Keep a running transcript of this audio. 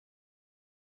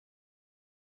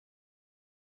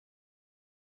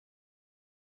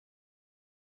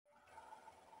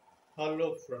Hello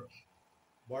friends.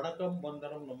 Vanakkam,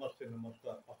 Vandanam, Namaste,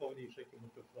 Namaskar. Akavani Isaki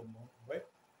Muthu from Mumbai,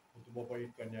 Muthubabai,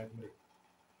 Kanyakumari.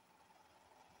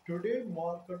 Today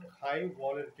market high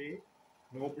volatility,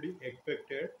 nobody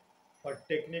expected, but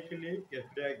technically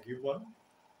yesterday given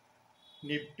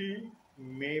Nifty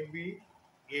maybe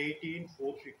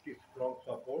 18,460 strong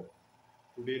support,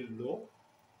 today low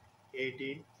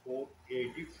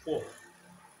 18,484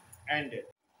 and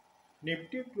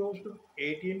Nifty closed to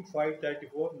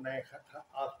 18,534,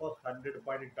 almost 100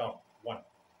 point down. One.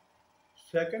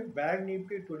 Second, Bank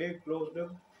Nifty today closed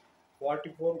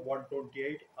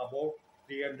 44,128, about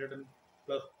 300 and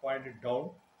plus point down,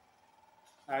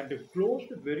 and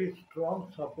closed very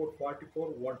strong support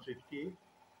 44,160.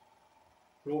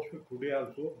 Closed today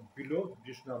also below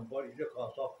this number is a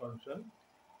cause of concern,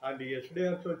 and yesterday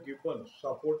also given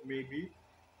support maybe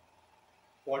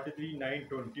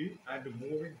 43,920 and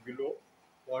moving below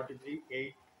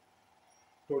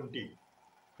 43,820.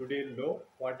 Today low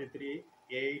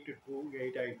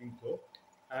 43,828 I think so.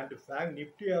 And FANG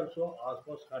Nifty also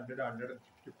almost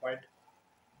 160 point.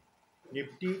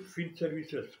 Nifty Fin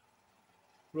Services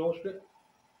closed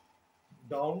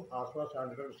down almost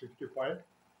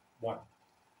 160.1.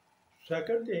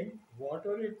 Second thing,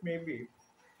 whatever it may be,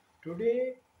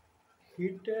 today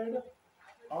hit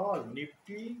all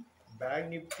Nifty, Bank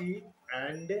Nifty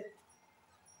and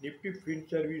Nifty Fin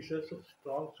Services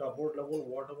strong support level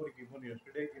whatever given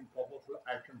yesterday in powerful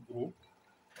action group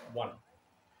 1.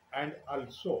 And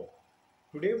also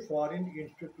today foreign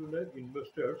institutional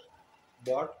investors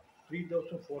bought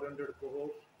 3,400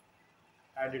 crores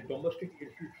and domestic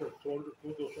institutions sold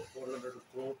 2,400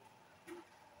 crores.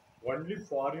 Only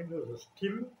foreigners are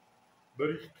still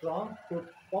very strong to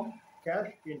pump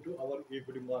cash into our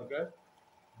equity market,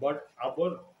 but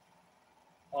our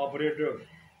operators,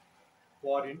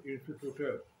 foreign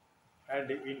institutors and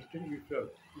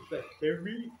institutions is a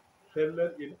heavy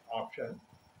seller in option.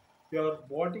 They are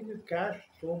buying the cash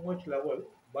so much level,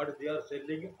 but they are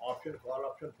selling option, call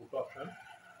option, put option.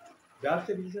 That's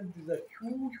the reason there is a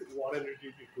huge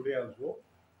volatility today also.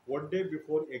 One day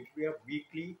before XBF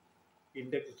weekly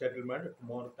index settlement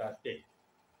tomorrow Thursday.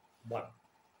 One.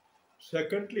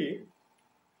 Secondly,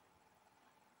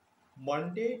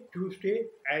 Monday, Tuesday,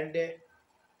 and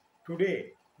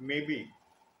today maybe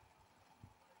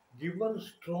given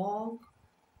strong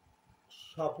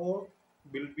support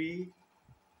will be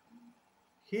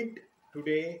hit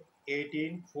today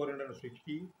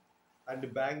 18,460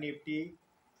 and Bank Nifty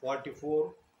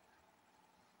 44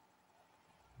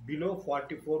 below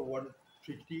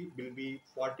 44,160 will be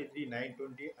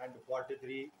 43,920 and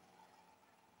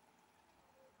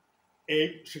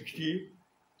 43,860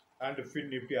 and Fin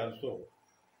Nifty also.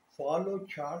 Follow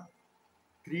chart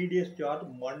 3 days chart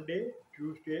Monday,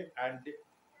 Tuesday and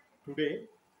today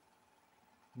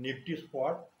Nifty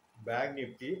spot, Bank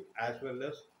Nifty as well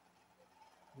as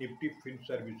Nifty Fin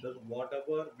Services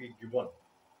whatever we given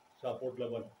support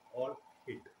level all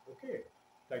hit. Okay,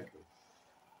 thank you.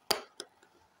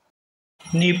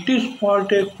 Nifty spot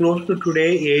closed to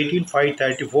today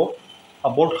 18,534,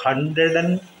 about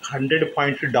 100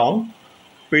 points down,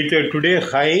 with today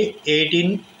high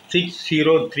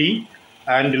 18,603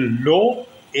 and low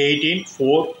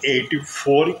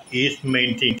 18,484 is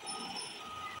main thing.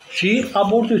 See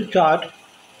about the chart.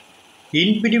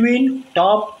 In between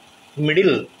top,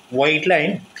 middle, white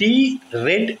line, three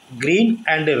red, green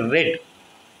and red.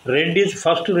 Red is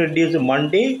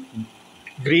Monday,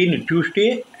 green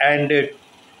Tuesday and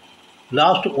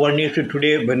last one is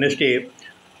today Wednesday.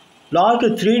 Last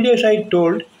 3 days I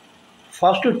told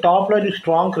first top line is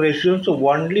strong resistance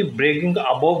only breaking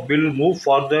above will move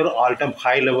further all-time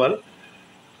high level,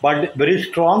 but very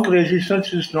strong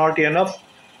resistance is not enough.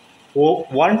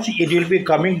 Once it will be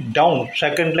coming down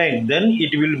second line, then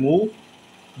it will move,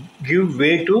 give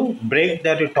way to break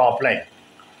that top line.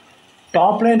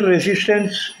 Top line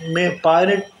resistance may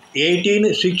pilot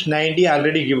 18,690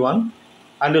 already given,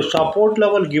 and the support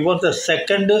level given the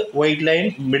second white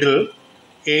line middle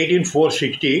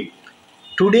 18,460.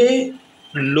 Today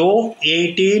low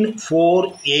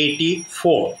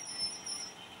 18,484.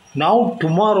 Now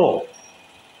tomorrow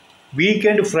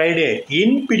weekend Friday,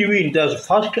 in between the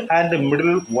first and the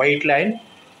middle white line,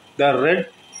 the red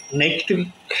next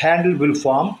candle will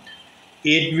form.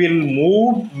 It will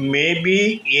move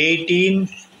maybe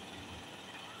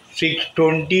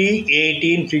 18,620,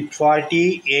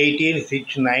 18,640,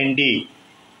 18,690.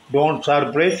 Don't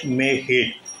surprise, may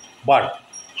hit. But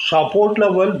support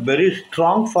level very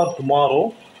strong for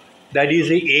tomorrow. That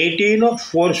is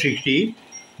 18,460.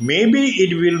 Maybe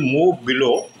it will move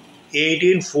below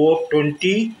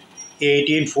 18,420,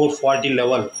 18,440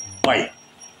 level. Buy.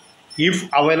 If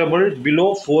available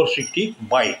below 460,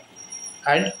 buy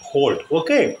and hold.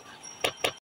 Okay.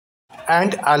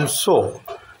 And also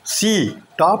see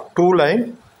top two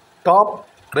line, top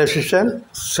resistance,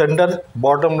 center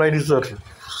bottom line is a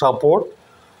support,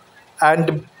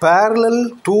 and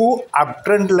parallel to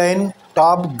uptrend line,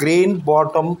 top green,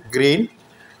 bottom green,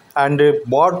 and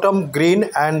bottom green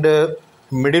and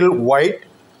middle white.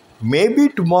 Maybe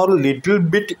tomorrow little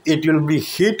bit it will be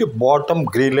hit bottom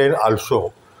green line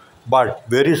also, but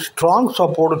very strong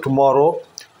support tomorrow.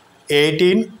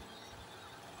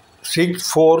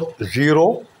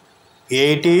 18640,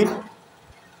 18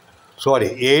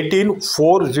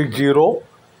 18460,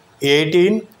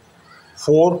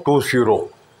 18420.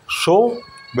 So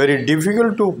very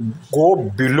difficult to go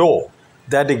below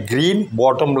that green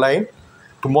bottom line.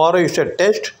 Tomorrow is a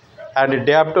test, and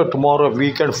day after tomorrow,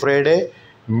 weekend Friday,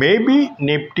 maybe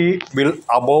Nifty will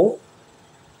above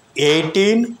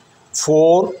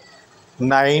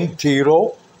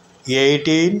 18490,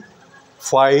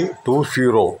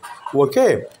 18520.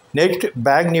 Okay. Next,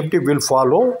 Bank Nifty will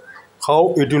follow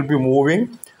how it will be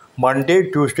moving Monday,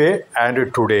 Tuesday,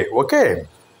 and today. Okay.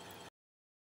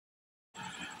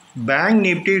 Bank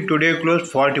Nifty today closed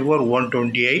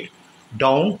 44,128,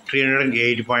 down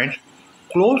 308 points.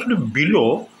 Closed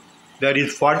below, that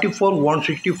is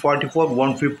 44,160,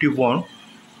 44,151,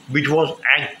 which was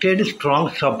acted strong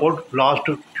support last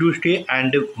Tuesday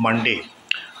and Monday.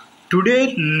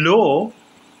 Today low,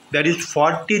 that is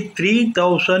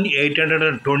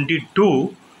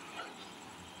 43,822,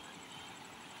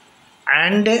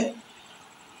 and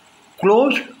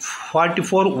closed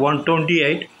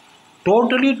 44,128.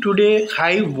 Totally today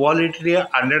high volatility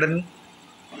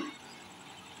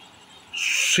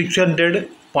 600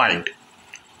 point.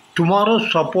 Tomorrow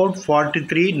support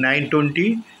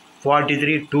 43,920,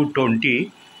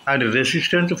 43,220, and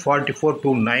resistance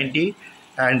 44,290,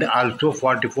 and also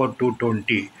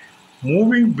 44,220.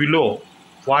 Moving below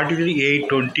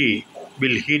 43,820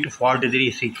 will hit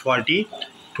 43,640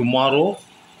 tomorrow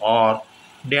or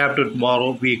day after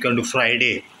tomorrow, weekend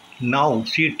Friday. Now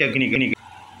see technical.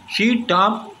 See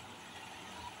top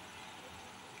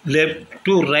left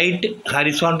to right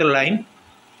horizontal line.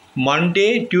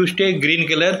 Monday, Tuesday green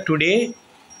color, today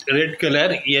red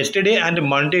color. Yesterday and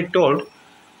Monday told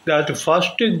that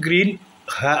first green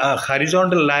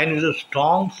horizontal line is a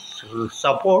strong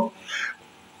support,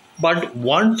 but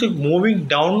once moving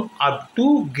down up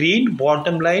to green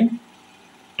bottom line,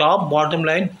 top bottom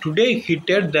line, today hit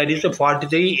that is a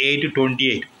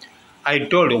 43,828. I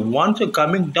told once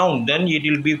coming down, then it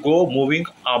will be go moving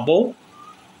above.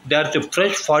 There's a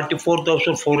fresh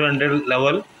 44,400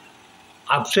 level.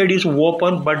 Upside is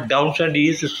open, but downside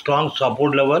is strong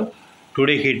support level.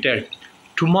 Today hit it.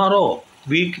 Tomorrow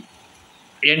week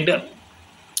end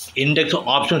index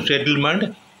option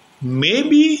settlement,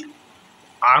 maybe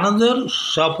another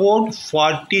support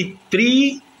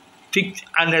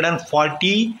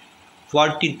 43,640,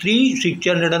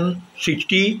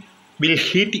 43,660 will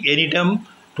hit anytime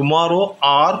tomorrow,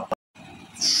 or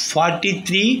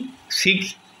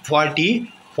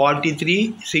 43,640,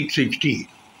 43,660.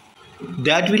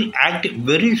 That will act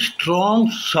very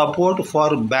strong support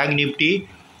for Bank Nifty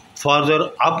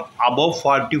further up above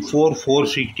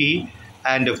 44,460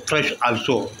 and fresh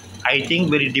also. I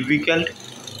think very difficult.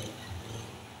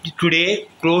 Today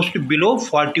closed below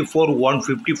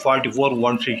 44,150,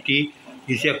 44,160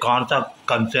 is a concept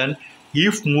concern.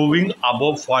 If moving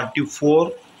above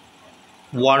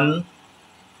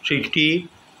 44,160,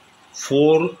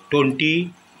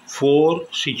 420,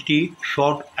 460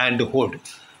 short and hold.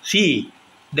 See,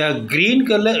 the green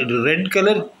color, red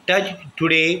color touch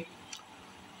today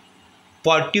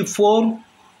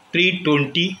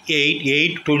 44,328,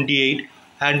 828,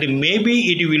 and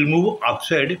maybe it will move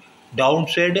upside,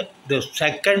 downside, the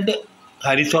second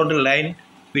horizontal line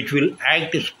which will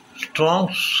act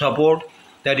strong support,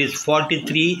 that is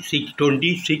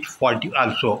 43,620, 640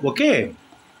 also. Okay.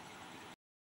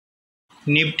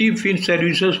 Nifty Fin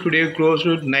Services today closed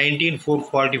with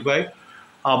 19,445,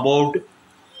 about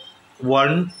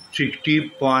 160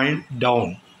 point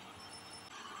down.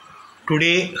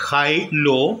 Today high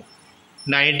low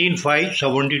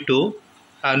 19,572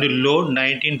 and low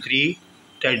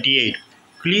 19,338.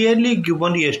 Clearly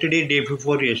given yesterday, day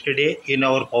before yesterday in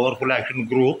our powerful action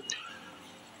group.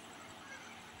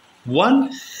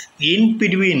 Once in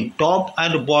between top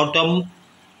and bottom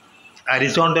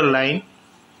horizontal line,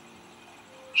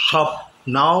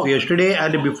 now yesterday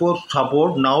and before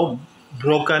support now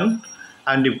broken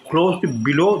and closed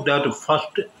below that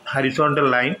first horizontal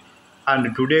line,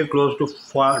 and today close to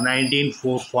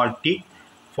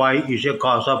 19,445 is a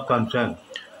cause of concern.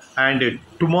 and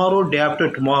tomorrow, day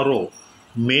after tomorrow,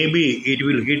 maybe it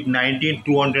will hit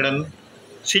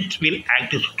 19,206 will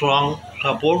act strong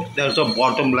support. That's the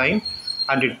bottom line,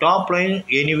 and the top line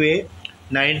anyway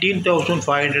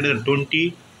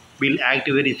 19,520 will act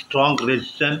very strong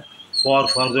resistance for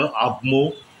further up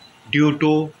move due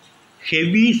to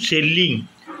heavy selling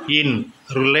in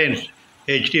Reliance,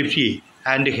 HDFC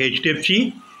and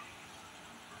HDFC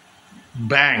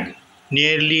Bank.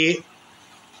 Nearly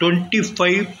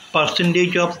 25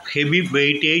 percentage of heavy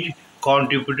weightage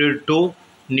contributed to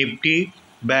Nifty,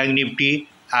 Bank Nifty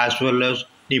as well as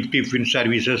Nifty Fin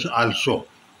Services also.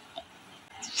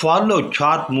 Follow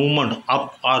chart movement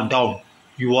up or down.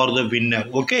 You are the winner.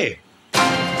 Okay.